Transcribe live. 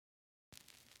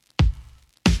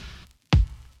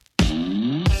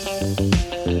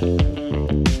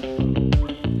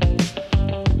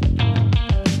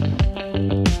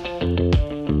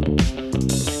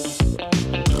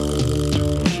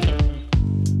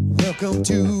Welcome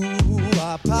to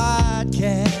our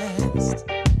podcast.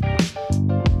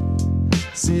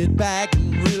 Sit back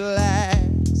and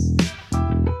relax.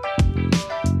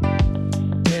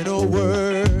 Dental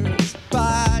Works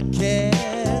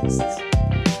Podcast.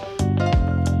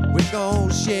 We're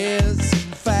gonna share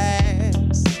some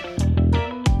facts.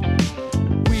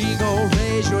 We gonna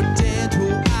raise your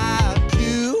dental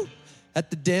IQ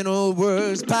at the Dental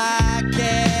Works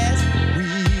Podcast.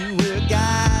 We will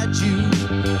guide you,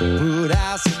 put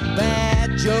out some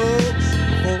bad jokes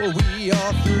before we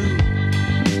are through.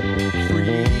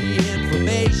 Free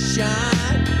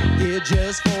information here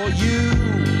just for you.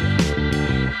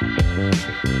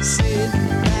 Sit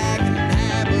back and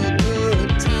have a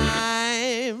good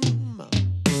time.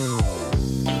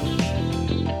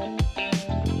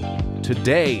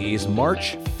 Today is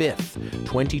March 5th,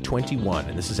 2021,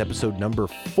 and this is episode number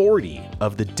 40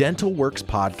 of the Dental Works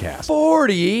Podcast.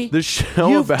 40? The show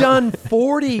You've about... done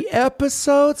 40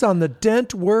 episodes on the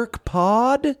Dent Work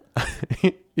Pod?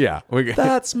 Yeah.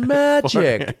 That's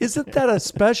magic. Isn't that a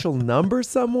special number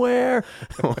somewhere?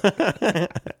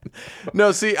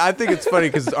 No, see, I think it's funny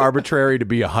because it's arbitrary to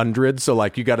be 100, so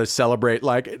like you got to celebrate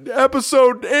like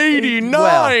episode 89.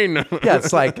 Well, yeah,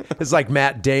 it's like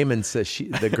Matt Damon says,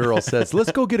 the girl says,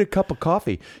 let's go get a cup of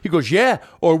coffee. He goes, yeah,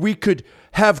 or we could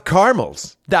have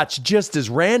caramels. That's just as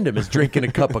random as drinking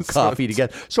a cup of coffee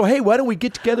together. So, hey, why don't we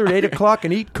get together at 8 o'clock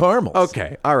and eat caramels?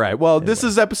 Okay, all right. Well, This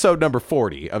is episode number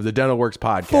 40 of the Dental Works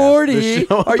Podcast. 40? The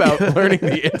show about learning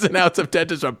the ins and outs of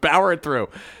dentistry, power it through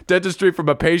dentistry from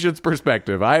a patient's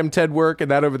perspective. I am Ted Work, and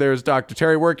that over there is Dr.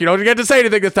 Terry Work. You don't get to say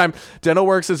anything this time. Dental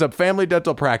Works is a family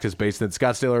dental practice based in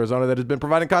Scottsdale, Arizona that has been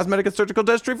providing cosmetic and surgical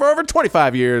dentistry for over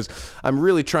 25 years. I'm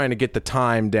really trying to get the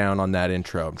time down on that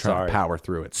intro. I'm trying to power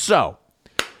through it. So...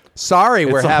 Sorry,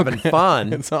 we're having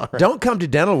fun. It's all right. Don't come to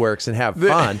Dental Works and have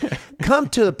fun. Come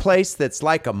to a place that's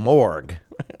like a morgue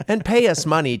and pay us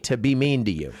money to be mean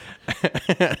to you.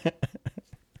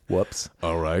 Whoops.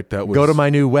 All right, that was... Go to my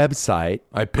new website.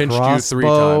 I pinched you 3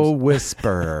 Crossbow times.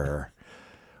 Whisperer.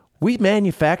 We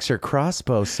manufacture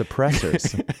crossbow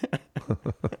suppressors.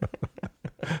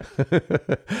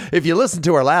 If you listen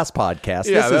to our last podcast,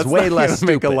 this is way less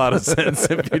stupid. Make a lot of sense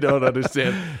if you don't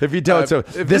understand. If you don't, so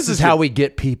this is how we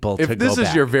get people to go back. If this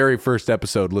is your very first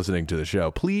episode listening to the show,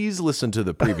 please listen to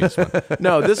the previous one.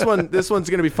 No, this one's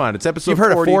going to be fun. It's episode 40. You've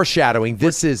heard of foreshadowing.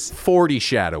 This is 40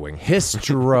 shadowing.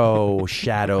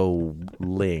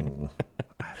 Histro-shadowing.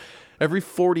 Every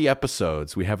 40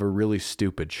 episodes, we have a really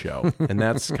stupid show, and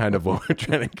that's kind of what we're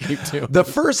trying to keep doing. The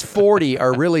first 40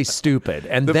 are really stupid,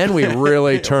 and then we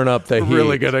really turn up the heat. We're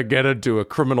really going to get into a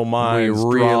Criminal Minds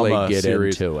drama get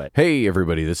series. into it. Hey,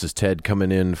 everybody, this is Ted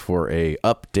coming in for a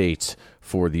update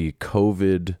for the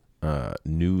COVID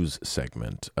news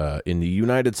segment. In the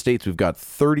United States, we've got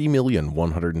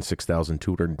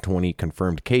 30,106,220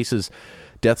 confirmed cases.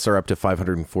 Deaths are up to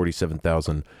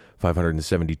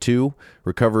 547,572.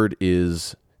 Recovered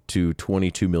is to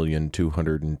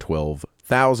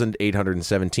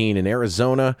 22,212,817. In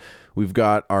Arizona, we've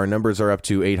got our numbers are up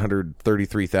to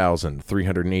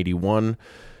 833,381.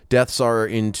 Deaths are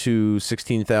into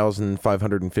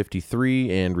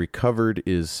 16,553, and recovered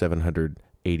is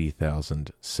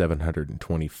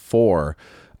 780,724.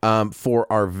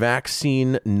 For our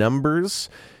vaccine numbers,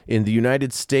 in the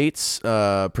United States,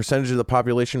 percentage of the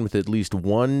population with at least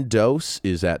one dose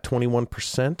is at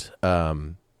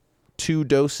 21%. 2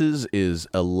 doses is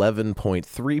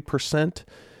 11.3%.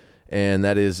 And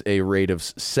that is a rate of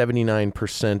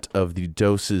 79% of the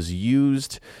doses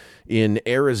used. In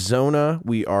Arizona,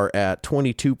 we are at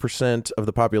 22% of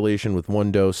the population with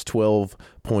 1 dose,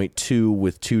 12.2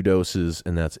 with 2 doses,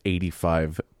 and that's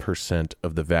 85%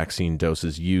 of the vaccine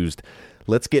doses used.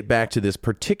 Let's get back to this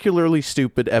particularly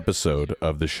stupid episode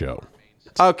of the show.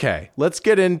 Okay, let's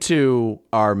get into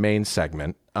our main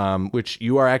segment, which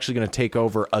you are actually going to take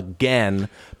over again,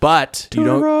 but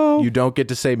you don't get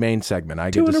to say main segment.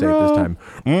 I get to say it this time.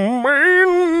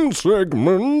 Main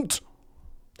segment.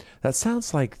 That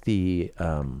sounds like the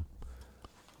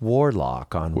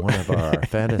Warlock on one of our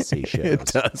fantasy shows. It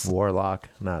does. Warlock?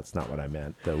 No, it's not what I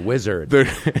meant. The Wizard.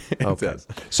 It does.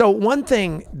 So one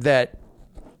thing that...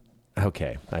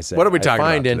 Okay, I said. What are we talking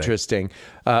I find about interesting.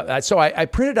 So I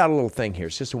printed out a little thing here.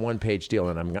 It's just a 1-page deal,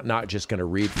 and I'm not just going to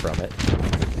read from it.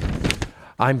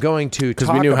 I'm going to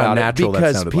talk we knew how about natural it that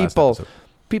because sounded last episode.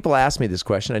 people ask me this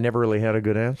question. I never really had a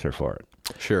good answer for it.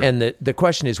 Sure. And the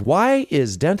question is, why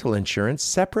is dental insurance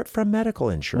separate from medical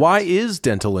insurance? Why is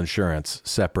dental insurance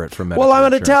separate from medical insurance? Well, I'm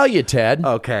going insurance? to tell you, Ted.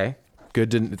 Okay.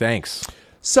 Good. Thanks.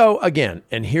 So again,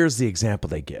 and here's the example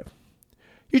they give.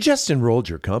 You just enrolled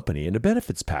your company in a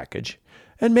benefits package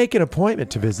and make an appointment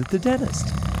to visit the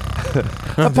dentist.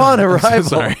 Upon arrival,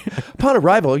 Sorry. upon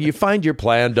arrival, you find your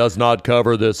plan does not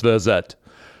cover this visit.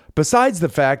 Besides the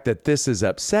fact that this is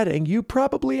upsetting, you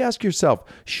probably ask yourself,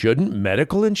 shouldn't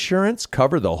medical insurance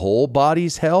cover the whole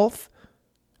body's health?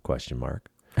 Question mark.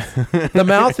 The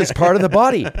mouth is part of the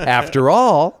body. After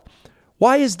all,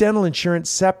 why is dental insurance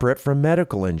separate from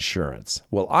medical insurance?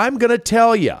 Well, I'm going to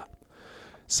tell you.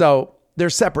 So they're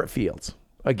separate fields.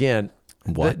 Again,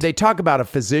 they talk about a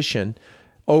physician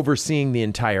overseeing the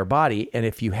entire body. And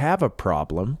if you have a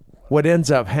problem, what ends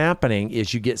up happening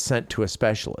is you get sent to a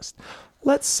specialist.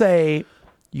 Let's say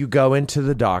you go into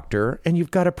the doctor and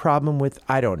you've got a problem with,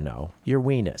 I don't know, your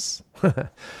weenus.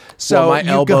 So my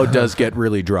elbow does get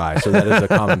really dry, so that is a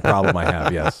common problem I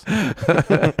have. Yes.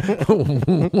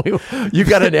 You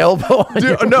got an elbow on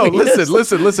your weenus?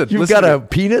 Listen. You've got a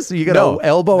penis? You got an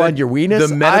elbow on your weenus?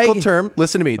 The medical term,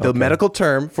 listen to me. The medical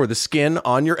term for the skin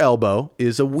on your elbow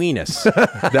is a weenus.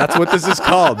 That's what this is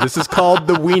called. This is called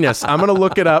the weenus. I'm going to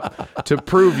look it up to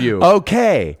prove you.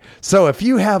 Okay. So if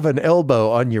you have an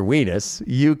elbow on your weenus,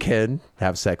 you can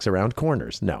have sex around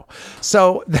corners. No.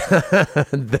 So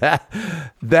that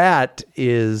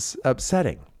is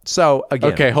upsetting. So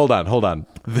again. Okay, hold on.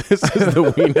 This is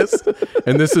the weenus,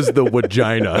 and this is the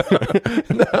vagina.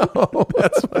 No.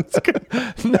 That's what's good.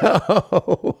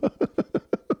 No.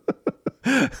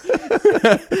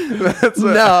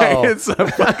 No. I'm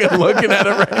fucking looking at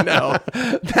it right now.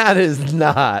 That is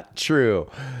not true.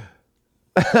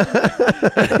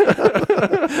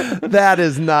 That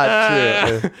is not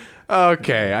true.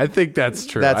 Okay, I think that's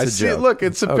true. That's I a see. joke. Look,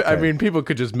 it's. Okay. I mean, people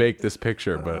could just make this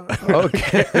picture, but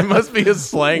Okay. it must be a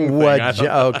slang thing.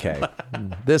 Okay.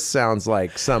 This sounds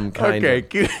like some kind of...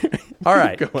 Okay. All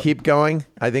right, keep going.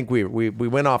 I think we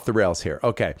went off the rails here.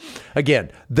 Okay. Again,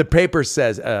 the paper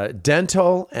says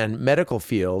dental and medical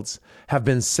fields have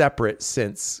been separate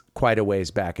since quite a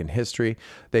ways back in history.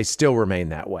 They still remain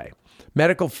that way.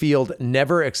 Medical field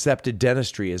never accepted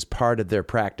dentistry as part of their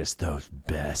practice. Those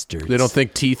bastards. They don't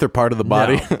think teeth are part of the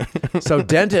body. No. So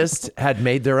dentists had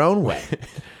made their own way.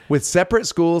 With separate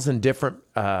schools and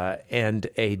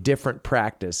a different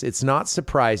practice, it's not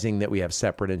surprising that we have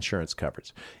separate insurance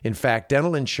coverage. In fact,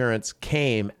 dental insurance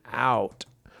came out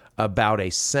about a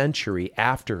century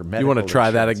after medical. You want to try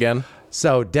insurance. that again?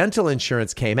 So dental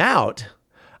insurance came out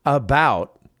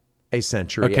about a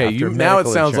century Okay, after now it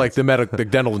medical sounds like insurance. the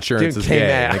dental insurance is Came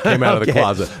gay. out- It came out of the Okay.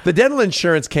 closet. The dental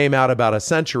insurance came out about a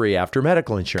century after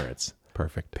medical insurance.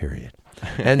 Perfect. Period.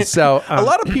 And so A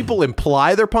lot of people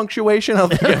imply their punctuation. I don't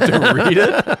think you have to read it.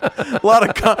 A lot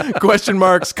of question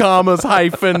marks, commas,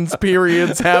 hyphens,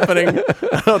 periods happening. I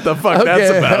don't know what the fuck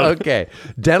that's about. Okay.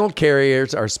 Dental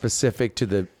carriers are specific to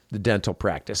the dental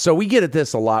practice. So we get at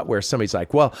this a lot where somebody's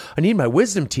like, well, I need my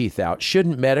wisdom teeth out.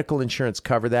 Shouldn't medical insurance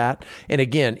cover that? And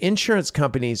again, insurance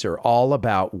companies are all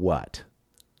about what?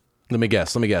 Let me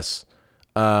guess.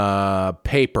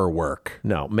 Paperwork.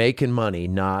 No, making money,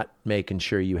 not making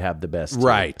sure you have the best teeth.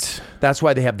 Right. That's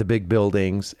why they have the big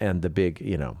buildings and the big,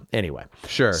 anyway.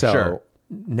 Sure.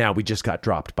 Now we just got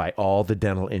dropped by all the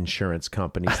dental insurance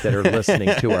companies that are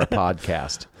listening to our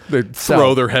podcast. They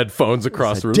throw their headphones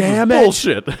across the room. Damn This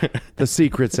it. is bullshit. The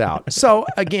secret's out. So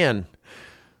again,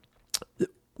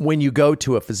 when you go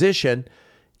to a physician,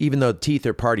 even though teeth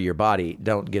are part of your body,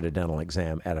 don't get a dental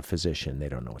exam at a physician. They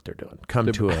don't know what they're doing.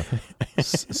 Come to a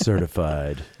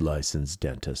certified licensed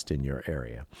dentist in your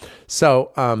area.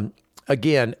 So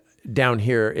again, down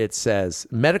here it says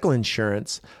medical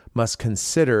insurance must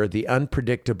consider the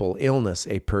unpredictable illness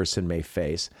a person may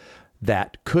face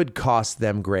that could cost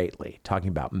them greatly. Talking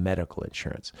about medical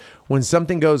insurance. When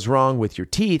something goes wrong with your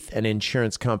teeth, an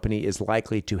insurance company is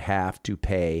likely to have to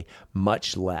pay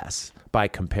much less by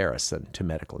comparison to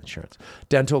medical insurance.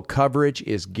 Dental coverage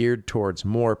is geared towards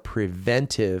more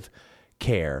preventive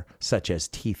care, such as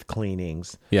teeth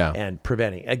cleanings and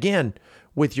preventing. Again,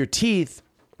 with your teeth,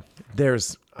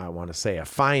 there's, I want to say, a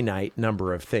finite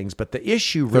number of things, but the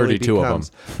issue really 32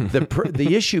 becomes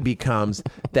the issue becomes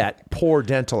that poor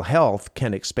dental health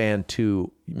can expand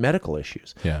to medical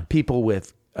issues. Yeah. People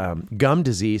with gum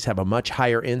disease have a much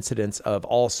higher incidence of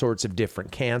all sorts of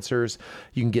different cancers.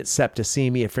 You can get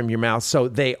septicemia from your mouth. So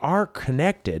they are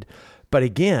connected. But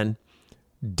again,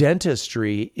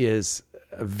 dentistry is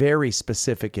very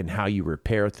specific in how you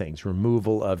repair things,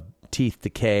 removal of teeth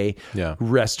decay,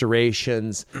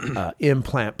 restorations,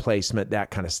 implant placement,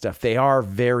 that kind of stuff. They are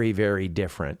very, very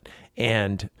different.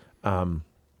 And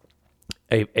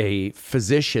a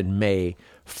physician may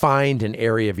find an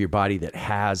area of your body that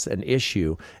has an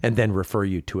issue and then refer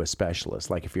you to a specialist.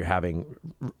 Like if you're having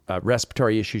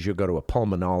respiratory issues, you'll go to a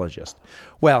pulmonologist.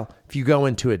 Well, if you go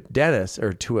into a dentist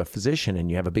or to a physician and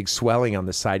you have a big swelling on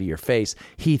the side of your face,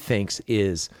 he thinks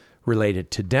is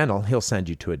related to dental, he'll send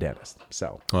you to a dentist.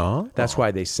 So that's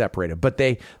why they separated. But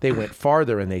they went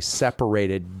farther and they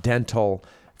separated dental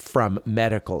from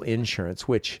medical insurance,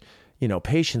 which,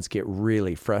 patients get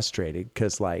really frustrated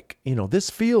because, this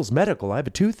feels medical. I have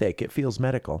a toothache. It feels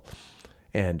medical.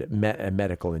 And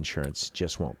medical insurance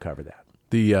just won't cover that.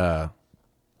 The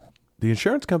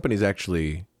insurance companies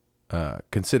actually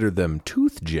consider them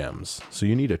tooth gems. So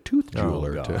you need a tooth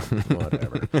jeweler to...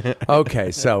 Whatever.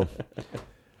 Okay, so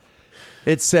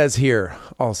it says here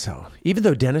also, even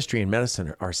though dentistry and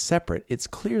medicine are separate, it's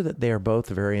clear that they are both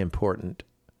very important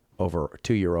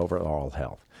to your overall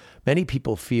health. Many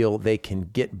people feel they can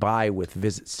get by with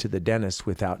visits to the dentist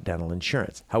without dental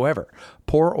insurance. However,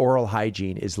 poor oral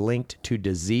hygiene is linked to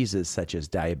diseases such as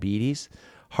diabetes,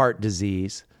 and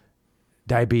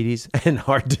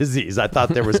heart disease. I thought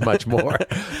there was much more,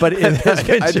 but it has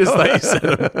been I just thought you said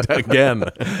it again.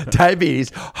 Diabetes,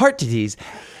 heart disease,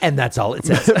 and that's all it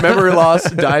says. Memory loss,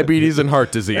 diabetes, and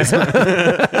heart disease.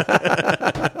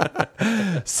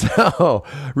 So,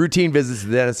 routine visits to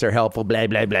the dentist are helpful, blah,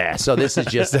 blah, blah. So this is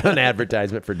just an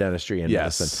advertisement for dentistry and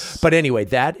medicine. But anyway,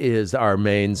 that is our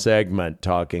main segment,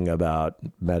 talking about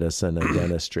medicine and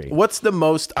dentistry. What's the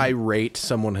most irate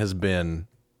someone has been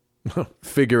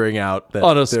figuring out that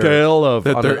on a scale of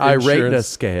one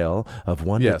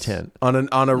to 10?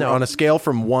 On a scale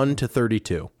from 1 to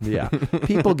 32. Yeah.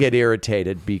 People get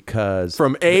irritated because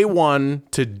from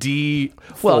A1 to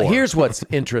D4. Well, here's what's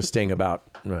interesting about,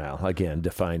 again,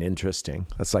 define interesting.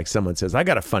 That's like someone says, I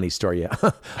got a funny story. Yeah.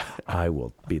 I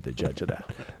will be the judge of that.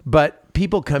 But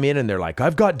people come in and they're like,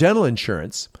 I've got dental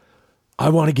insurance. I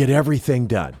want to get everything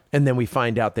done. And then we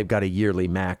find out they've got a yearly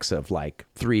max of like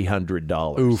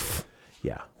 $300. Oof.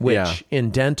 Yeah. Which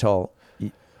in dental,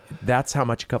 that's how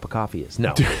much a cup of coffee is.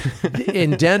 No.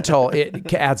 In dental,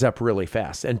 it adds up really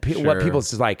fast. And what people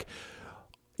say is like,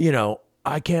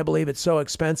 I can't believe it's so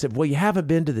expensive. Well, you haven't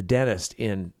been to the dentist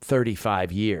in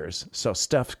 35 years, so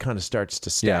stuff kind of starts to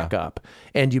stack up.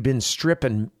 And you've been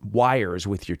stripping wires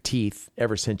with your teeth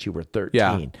ever since you were 13.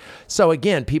 Yeah. So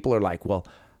again, people are like, well,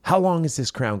 how long is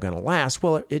this crown going to last?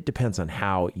 Well, it depends on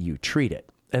how you treat it.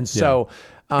 And so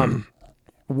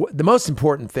the most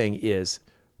important thing is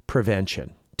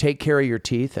prevention. Take care of your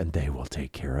teeth, and they will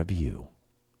take care of you.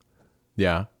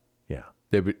 Yeah. Yeah.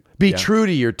 Be true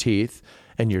to your teeth,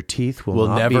 and your teeth will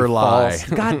not never be lie. False.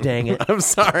 God dang it. I'm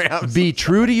sorry. Be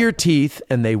true to your teeth,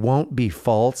 and they won't be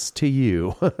false to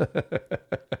you.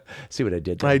 See what I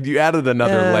did there? You added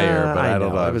another layer, but I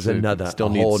don't know. It was still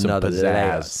whole needs some another pizzazz.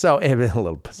 layer. So it was a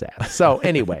little pizzazz. So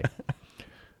anyway,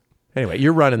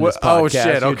 you're running this podcast. Oh,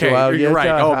 shit. Okay. You're right.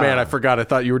 Oh, man, I forgot. I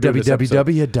thought you were doing this episode.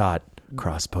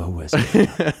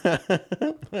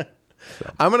 www.crossbowwhisper.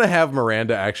 I'm going to have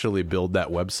Miranda actually build that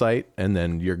website, and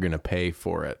then you're going to pay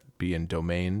for it, being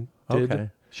domain. Okay,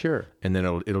 sure. And then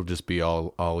it'll just be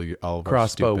all of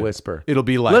Crossbow Whisper. It'll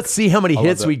be like, let's see how many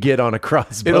hits we get on a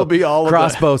crossbow. It'll be all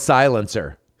crossbow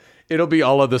silencer. It'll be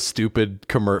all of the stupid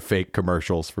fake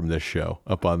commercials from this show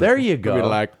up on there. You go. It'll be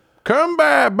like, come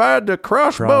by the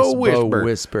Crossbow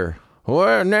Whisper.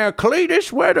 Well, now,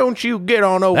 Cletus, why don't you get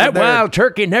on over there? That wild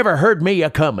turkey never heard me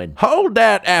a-coming. Hold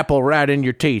that apple right in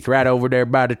your teeth, right over there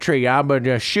by the tree. I'm going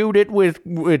to shoot it with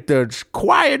the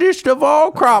quietest of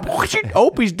all crops.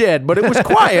 Hope he's dead, but it was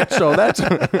quiet, so that's... All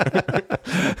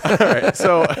right,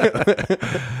 so...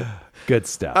 Good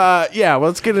stuff. Well,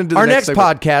 let's get into our next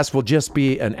podcast will just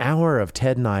be an hour of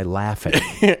Ted and I laughing.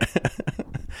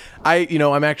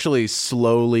 I'm actually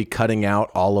slowly cutting out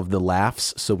all of the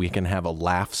laughs so we can have a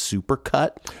laugh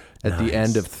supercut at the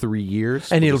end of 3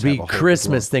 years. And it'll be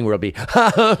Christmas thing where it'll be...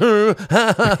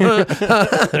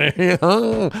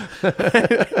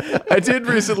 I did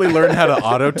recently learn how to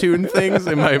auto-tune things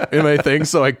in my thing,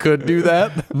 so I could do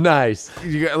that. Nice.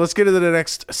 Let's get to the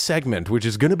next segment, which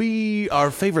is going to be our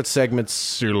favorite segment,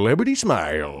 Celebrity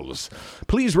Smiles.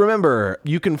 Please remember,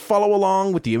 you can follow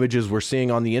along with the images we're seeing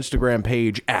on the Instagram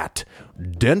page at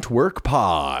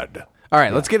DentWorkPod. All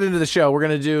right, let's get into the show. We're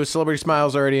going to do Celebrity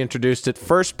Smiles. Already introduced it.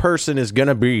 First person is going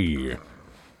to be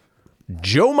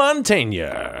Joe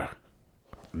Montana.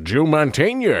 Joe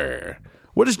Montana.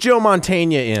 What is Joe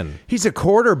Montana in? He's a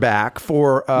quarterback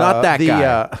for... Not that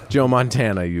guy. Joe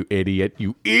Montana, you idiot.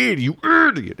 You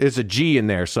idiot. There's a G in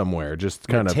there somewhere. Just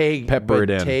kind of pepper it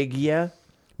in. Montagna?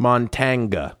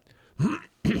 Montanga.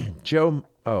 Joe...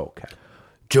 Oh, okay.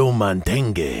 Joe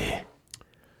Montanga.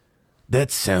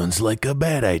 That sounds like a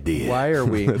bad idea. Why are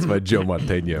we? That's my Joe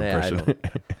Montana Nah, I impression. don't-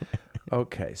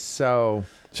 Okay, so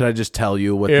Should I just tell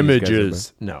you what these guys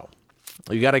images. No.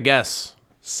 are? You got to guess.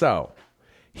 So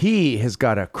he has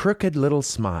got a crooked little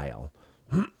smile.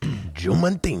 Joe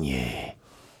Montana.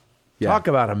 Yeah. Talk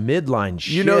about a midline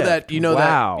shift. You know that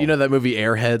Wow. that movie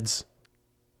Airheads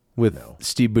with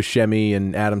Steve Buscemi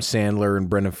and Adam Sandler and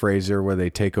Brendan Fraser where they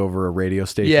take over a radio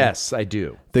station? Yes, I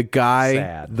do. The guy,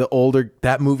 Sad.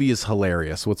 that movie is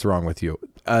hilarious. What's wrong with you?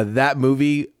 That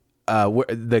movie,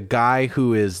 the guy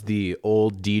who is the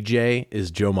old DJ is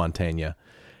Joe Montana.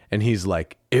 And he's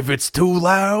like, if it's too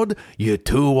loud, you're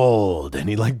too old. And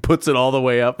he like puts it all the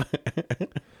way up.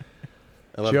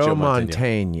 I love Joe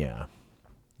Montana.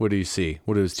 What do you see?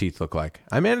 What do his teeth look like?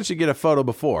 I managed to get a photo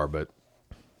before, but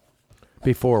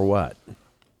Before what?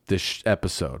 this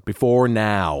episode, before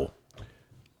now.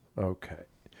 Okay.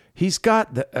 He's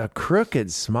got a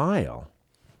crooked smile.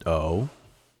 Oh.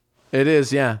 It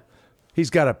is, yeah. He's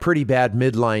got a pretty bad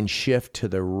midline shift to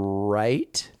the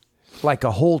right, like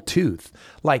a whole tooth.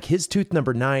 Like his tooth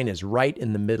number 9 is right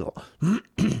in the middle.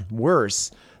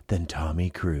 Worse than Tommy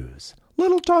Cruise.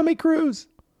 Little Tommy Cruise.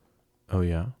 Oh,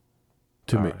 yeah?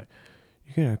 To me. right.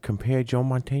 You're going to compare Joe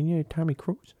Montana to Tommy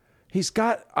Cruise? He's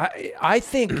got, I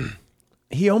think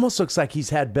he almost looks like he's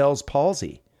had Bell's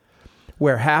palsy,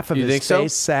 where half of You his think so?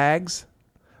 face sags.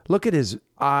 Look at his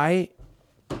eye.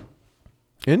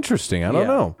 Interesting. I don't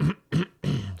know.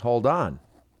 Hold on.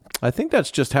 I think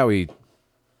that's just how he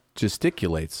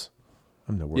gesticulates.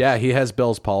 I'm the worst. Yeah, he has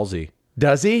Bell's palsy.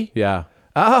 Does he? Yeah.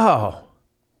 Oh.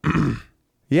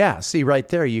 Yeah, see right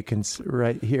there, you can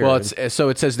right here. Well, so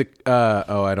it says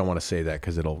I don't want to say that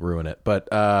because it'll ruin it. But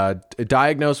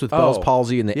diagnosed with Bell's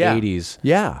palsy in the yeah. 80s.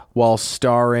 Yeah. While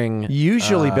starring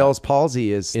Usually Bell's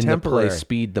palsy is in temporary. the play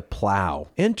Speed the Plow.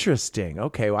 Interesting.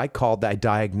 Okay, well, I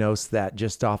diagnosed that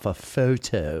just off a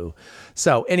photo.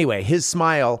 So anyway, his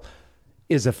smile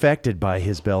is affected by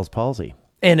his Bell's palsy.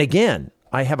 And again,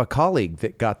 I have a colleague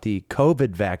that got the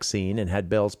COVID vaccine and had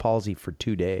Bell's palsy for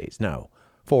 2 days. No,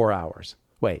 4 hours.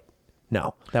 Wait,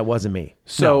 no, that wasn't me.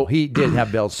 So- No, he did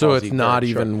have Bell's So palsy. it's not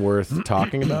very short. even worth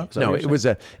talking about? Is that No, what you're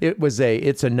saying?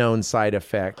 it's a known side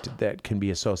effect that can be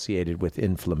associated with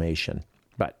inflammation.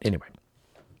 But anyway,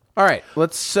 All right,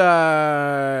 let's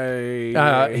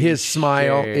his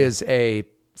smile is a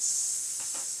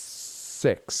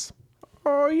 6.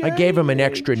 Oh, yeah, I gave him an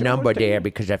extra number there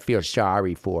because I feel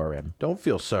sorry for him. Don't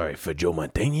feel sorry for Joe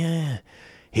Montana.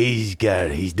 He's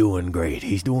doing great.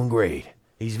 He's doing great.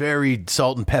 He's very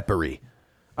salt and peppery.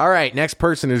 All right, next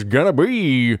person is gonna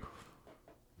be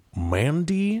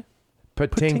Mandy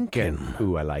Patinkin.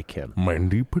 Ooh, I like him.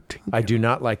 Mandy Patinkin. I do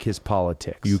not like his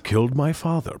politics. You killed my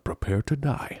father. Prepare to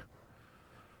die.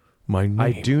 My name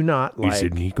I do not is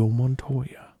like Inigo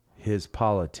Montoya. his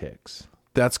politics.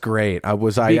 That's great. I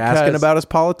Because- asking about his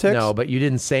politics? No, but you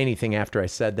didn't say anything after I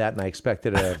said that, and I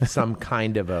expected some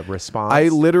kind of a response. I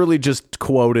literally just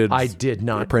quoted I did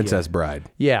not Princess get- Bride.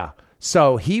 Yeah.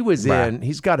 So he was Right.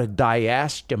 he's got a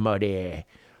diastema there.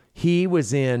 He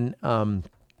was in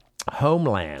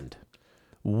Homeland.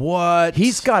 What?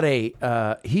 He's got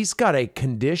a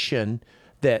condition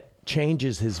that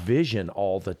changes his vision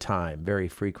all the time, very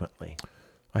frequently.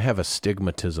 I have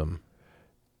astigmatism.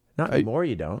 Not anymore,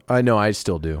 you don't. I know, I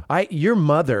still do. Your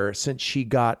mother, since she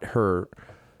got her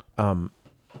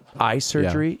eye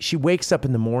surgery, she wakes up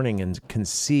in the morning and can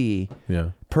see Yeah.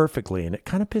 perfectly, and it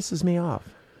kind of pisses me off.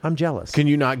 I'm jealous. Can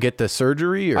you not get the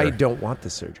surgery? Or? I don't want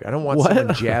the surgery. I don't want What?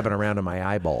 someone jabbing around in my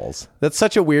eyeballs. That's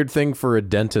such a weird thing for a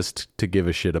dentist to give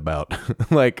a shit about.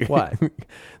 Like What?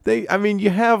 They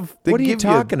what What are you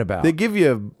talking about? They give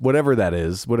you whatever that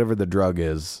is, whatever the drug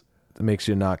is that makes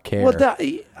you not care. Well,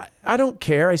 I don't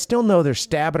care. I still know they're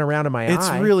stabbing around in my it's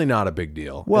eye. really not a big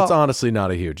deal. Well- It's honestly not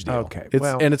a huge deal. Okay,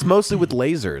 and it's mostly with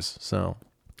lasers. So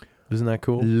isn't that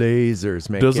cool?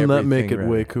 lasers make Doesn't that make it everything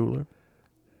way right. cooler?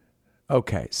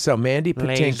 Okay, so Mandy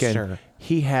Patinkin, Laser.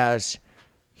 he has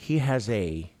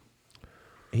a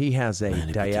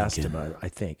diastema. I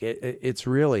think it's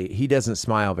really he doesn't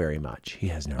smile very much. He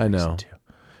has no I reason know. to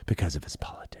because of his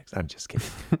politics. I'm just kidding.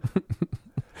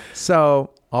 So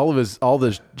All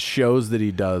the shows that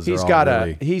he does. he's are got all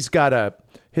really,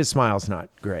 his smile's not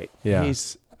great. Yeah.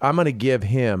 I'm going to give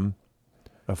him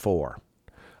a 4.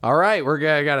 All right,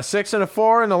 I got a 6 and a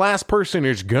 4, and the last person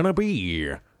is gonna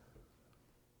be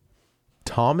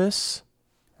Thomas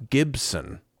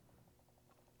Gibson.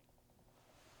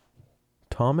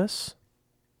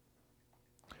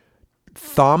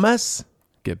 Thomas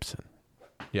Gibson.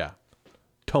 Yeah.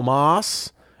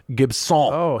 Thomas Gibson.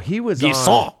 Oh, he was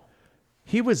Gibson.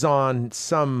 on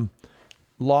some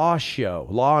law show,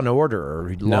 Law and Order,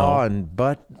 or Law and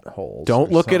Buttholes. Don't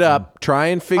or look it something. up. Try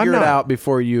and figure I'm it not. out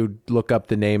before you look up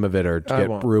the name of it or get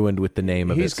won't. ruined with the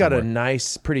name of it. He's got a somewhere.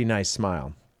 pretty nice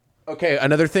smile. Okay,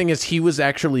 another thing is he was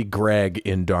actually Greg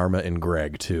in Dharma and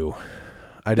Greg too.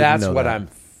 I didn't That's know what that.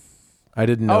 I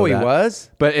didn't know Oh, he that. was?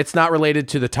 But it's not related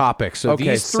to the topic. So Okay,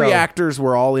 these three so- actors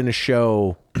were all in a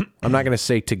show. I'm not going to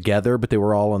say together, but they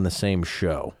were all on the same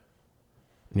show.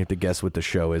 You have to guess what the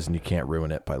show is, and you can't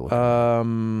ruin it by looking.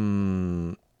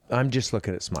 I'm just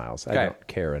looking at smiles. I Okay. don't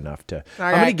care enough to.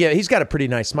 right. I'm gonna give. He's got a pretty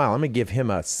nice smile. I'm gonna give him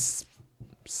a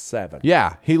 7.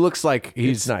 Yeah, he looks like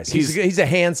He's nice. He's a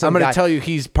handsome. I'm going guy. to tell you,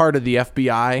 he's part of the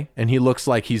FBI, and he looks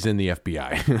like he's in the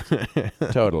FBI.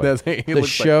 Totally. He The looks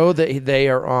show that they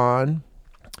are on.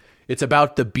 It's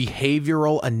about the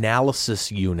Behavioral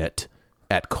Analysis Unit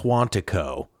at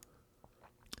Quantico.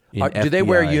 in Do they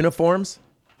wear FBI. uniforms?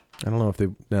 I don't know if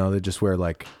they just wear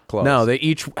like Clothes. No, they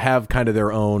each have kind of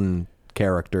their own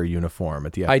character uniform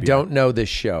at the FBI. I don't know this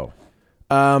show.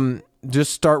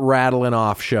 Just start rattling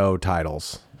off show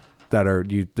titles that are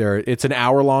it's an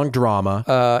hour-long drama.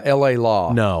 L.A.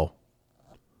 Law. No.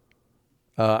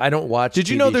 I don't watch. Did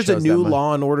you TV know there's a shows new that much.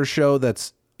 Law and Order show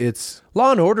it's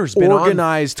Law and Order's been on.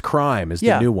 organized crime is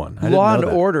the new one. I didn't Law know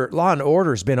and that. Law and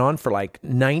Order's been on for like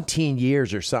 19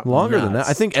 years or something. Longer than that. nuts.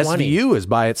 I think 20. SVU is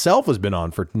by itself has been on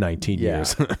for 19 Yeah.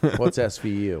 years. What's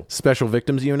SVU? Special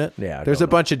Victims Unit. Yeah, I there's don't a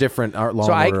bunch of different Law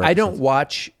So and Order I don't episodes.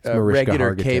 watch Mariska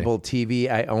regular Hargitay. cable TV.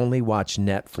 I only watch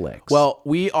Netflix. Well,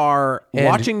 we are And-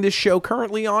 watching this show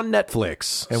currently on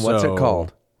Netflix. And what's it So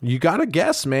called? You gotta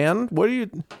guess, man. What do you?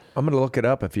 I'm going to look it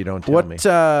up if you don't tell me.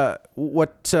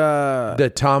 What?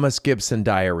 The Thomas Gibson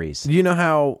Diaries. You know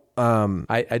how?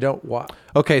 I don't watch.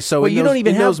 Okay, so Well, in you those, don't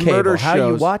even in have those cable. murder How you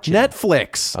shows, watch it?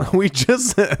 Netflix. We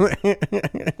just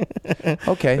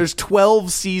Okay. There's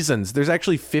 12 seasons. There's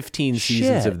actually 15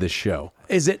 seasons Shit. of this show.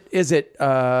 Is it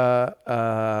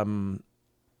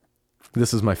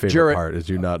This is my favorite part. Is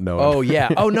you not know? Oh yeah.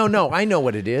 Oh no. I know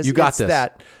what it is. You got it's this.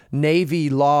 That Navy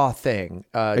law thing.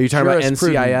 Are you talking about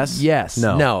NCIS? Yes.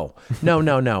 No.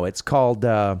 No. It's called.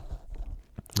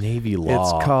 Navy law.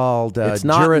 It's called it's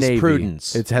not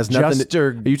jurisprudence. Navy. It has nothing.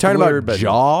 Juster Are you talking about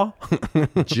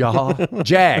Glurban. Jaw?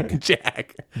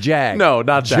 Jag. Jag. No,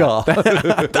 not that. Jaw. I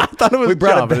thought it was We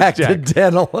brought Jaw, it but back it's to Jag.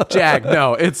 dental. Jag.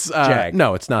 No, it's Jag.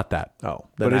 No, it's not that. Oh,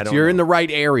 then but I don't you're know. in the right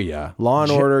area. Law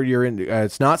and Order. You're in.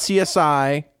 It's not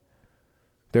CSI.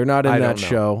 They're not in I that don't know.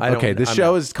 show. I don't- Okay, this I'm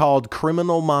show not. is called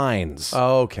Criminal Minds.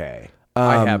 Okay.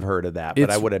 I have heard of that, but I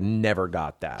it's- would have never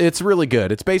got that. It's really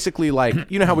good. It's basically like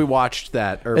you know how we watched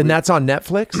that. And that's on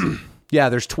Netflix? yeah,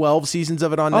 there's 12 seasons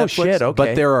of it on Oh, Netflix. shit, okay.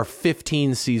 But there are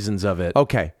 15 seasons of it.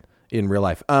 Okay. In real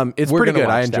life, it's We're pretty gonna good.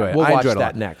 I watch enjoy that. it. We'll I watch enjoy it a that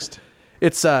lot. next.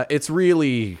 It's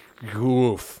really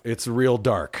oof. It's real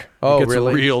dark. Oh, it gets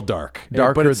really? real dark.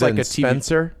 Darker but it's than like a TV.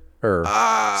 Spencer? Or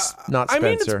not Spencer? I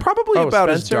mean, it's probably about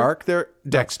as Spencer? dark. They're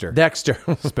Dexter. Dexter.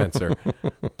 Spencer.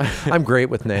 I'm great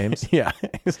with names. yeah.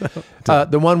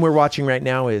 The one we're watching right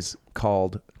now is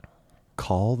called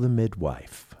Call the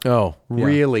Midwife. Oh, yeah.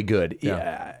 Really good.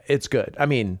 Yeah, it's good. I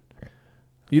mean,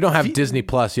 You don't have Disney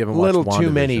Plus. You haven't watched little too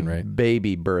WandaVision, many right?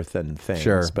 baby birth and things,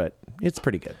 Sure. but it's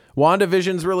pretty good.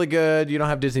 WandaVision's really good. You don't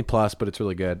have Disney Plus, but it's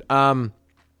really good. I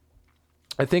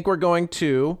think we're going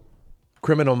to.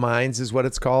 Criminal Minds is what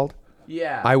it's called.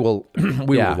 Yeah. I will.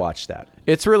 We Yeah. will watch that.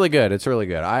 It's really good. It's really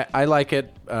good. I like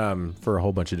it for a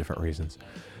whole bunch of different reasons.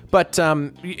 But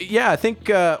yeah, I think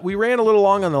we ran a little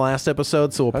long on the last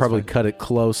episode, so we'll probably cut it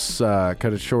close, cut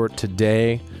it short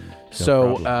today.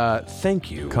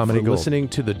 Thank you Comedy for gold. listening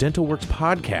to the Dental Works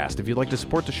podcast. If you'd like to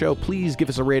support the show, please give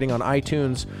us a rating on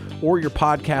iTunes or your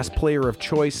podcast player of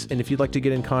choice. And if you'd like to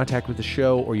get in contact with the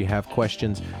show or you have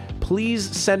questions, please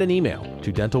send an email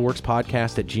to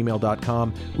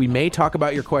dentalworkspodcast@gmail.com. We may talk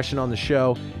about your question on the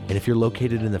show. And if you're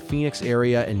located in the Phoenix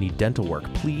area and need dental work,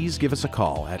 please give us a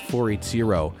call at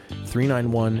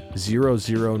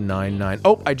 480-391-0099.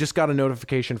 Oh, I just got a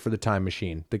notification for the time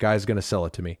machine. The guy's going to sell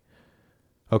it to me.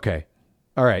 Okay.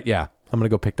 All right. Yeah. I'm going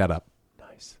to go pick that up.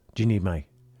 Nice. Do you need my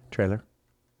trailer?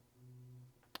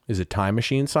 Is it time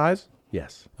machine size?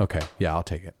 Yes. Okay. Yeah, I'll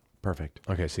take it. Perfect.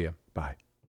 Okay. See ya. Bye.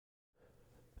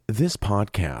 This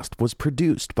podcast was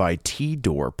produced by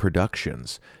T-Door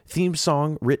Productions. Theme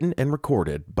song written and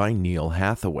recorded by Neil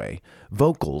Hathaway.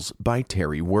 Vocals by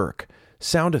Terry Work.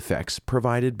 Sound effects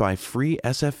provided by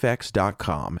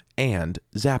freesfx.com and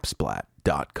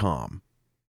zapsplat.com.